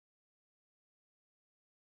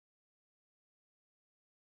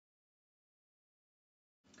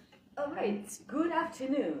All right, good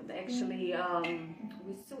afternoon. Actually,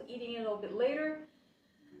 we're still eating a little bit later.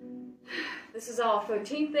 This is our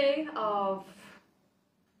 13th day of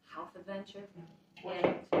health adventure,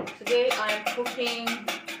 and today I'm cooking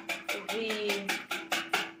the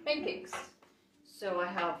pancakes. So I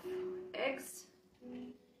have eggs,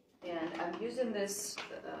 and I'm using this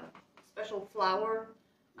special flour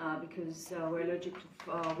because we're allergic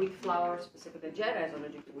to wheat flour, specifically Jedi is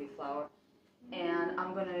allergic to wheat flour. And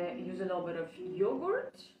I'm gonna use a little bit of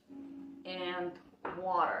yogurt and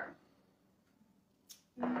water.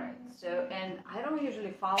 Alright, so, and I don't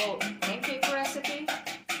usually follow pancake recipe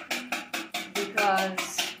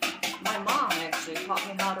because my mom actually taught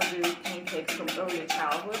me how to do pancakes from early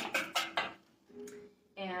childhood.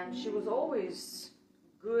 And she was always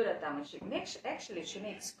good at them. Actually, she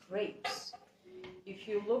makes crepes. If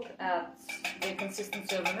you look at the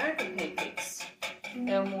consistency of American pancakes,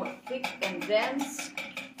 they're more thick and dense,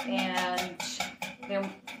 and they're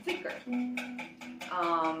thicker.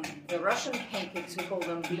 The Russian pancakes, we call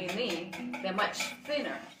them blini, they're much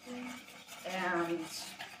thinner, and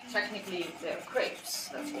technically they're crepes.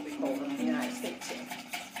 That's what we call them in the United States here.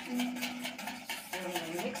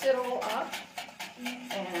 And mix it all up,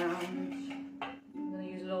 and I'm going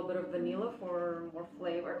to use a little bit of vanilla for more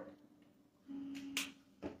flavor.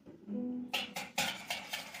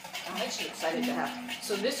 I'm actually excited to have.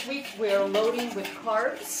 So this week we're loading with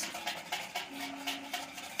carbs,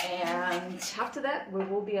 and after that we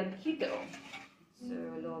will be on keto. So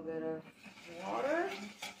a little bit of water,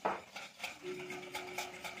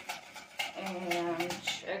 and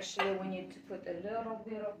actually we need to put a little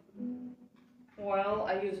bit of oil.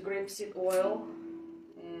 I use grapeseed oil,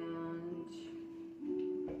 and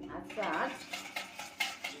that's that,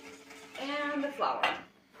 and the flour.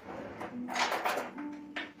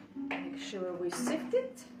 Sure we sift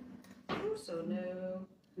it. So no,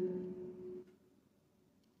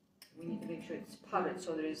 we need to make sure it's powdered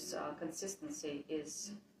so there's consistency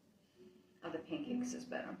is of the pancakes is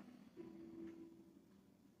better.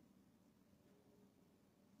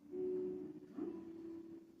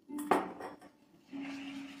 And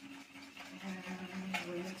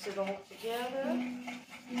we mix it all together.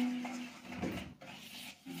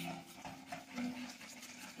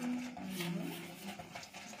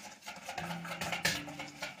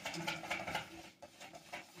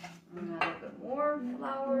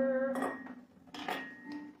 Flour,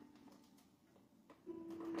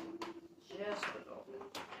 just a little bit.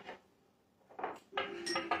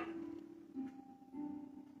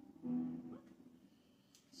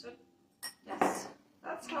 So, yes,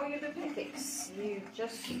 that's how you do pancakes. You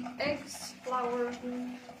just eggs, flour, a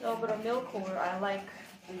little bit of milk, or I like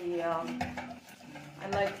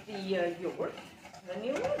the yogurt,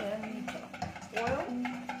 vanilla, and oil,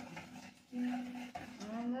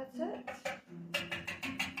 and that's it.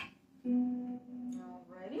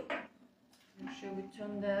 Alrighty, make sure we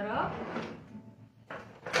turn that up.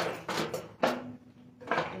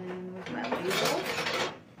 And with my ladle,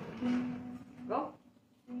 go.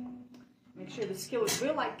 Make sure the skillet, we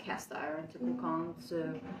like cast iron to cook on,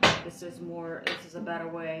 so this is a better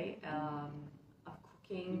way of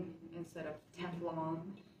cooking instead of Teflon,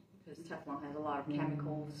 because Teflon has a lot of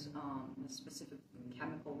chemicals, a specific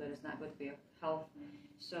chemical that is not good for your health.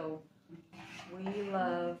 So we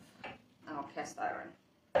love our cast iron.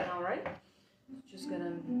 Alright, just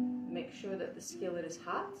gonna make sure that the skillet is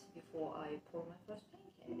hot before I pour my first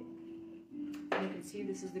pancake. And you can see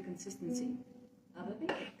this is the consistency of the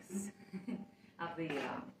pancakes, of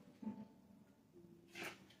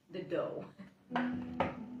the dough.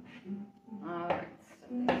 Alright, so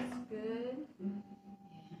that's good. And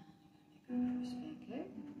I'm gonna make our first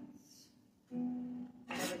pancake.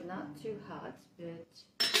 Have it not too hot, but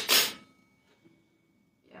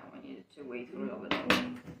yeah, we needed to wait for a little bit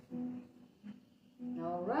longer.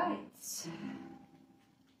 All right.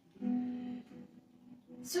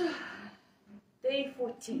 So, day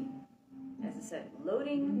 14. As I said,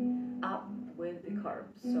 loading up with the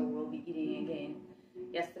carbs. So we'll be eating again.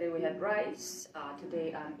 Yesterday we had rice.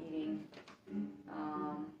 Today I'm eating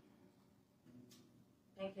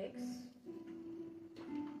pancakes.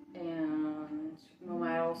 And we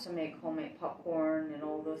might also make homemade popcorn and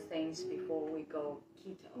all those things before we go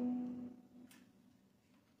keto.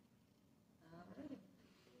 Alright.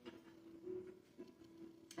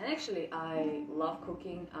 And actually, I love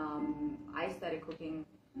cooking. I started cooking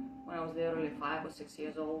when I was literally 5 or 6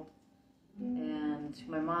 years old. And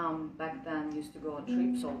my mom back then used to go on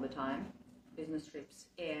trips all the time, business trips.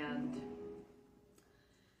 And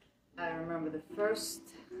I remember the first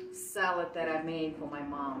salad that I made for my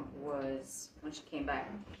mom was, when she came back,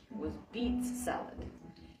 was beet salad.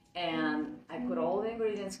 and I put all the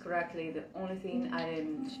ingredients correctly. The only thing I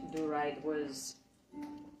didn't do right was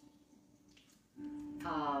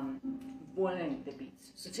boiling the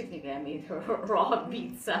beets. So technically I made her raw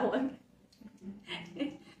beet salad.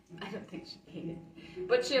 I don't think she ate it,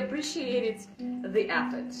 but she appreciated the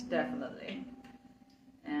effort, definitely.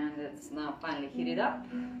 And it's now finally heated up.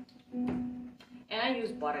 And I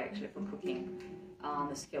use butter actually for cooking on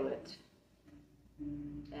the skillet.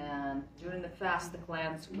 And during the fast, the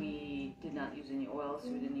cleanse, we did not use any oils.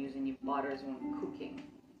 We didn't use any butters when cooking.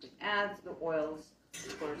 We add the oils,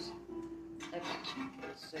 of course. Okay,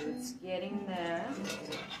 so it's getting there.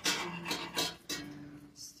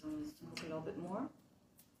 Still needs to cook a little bit more.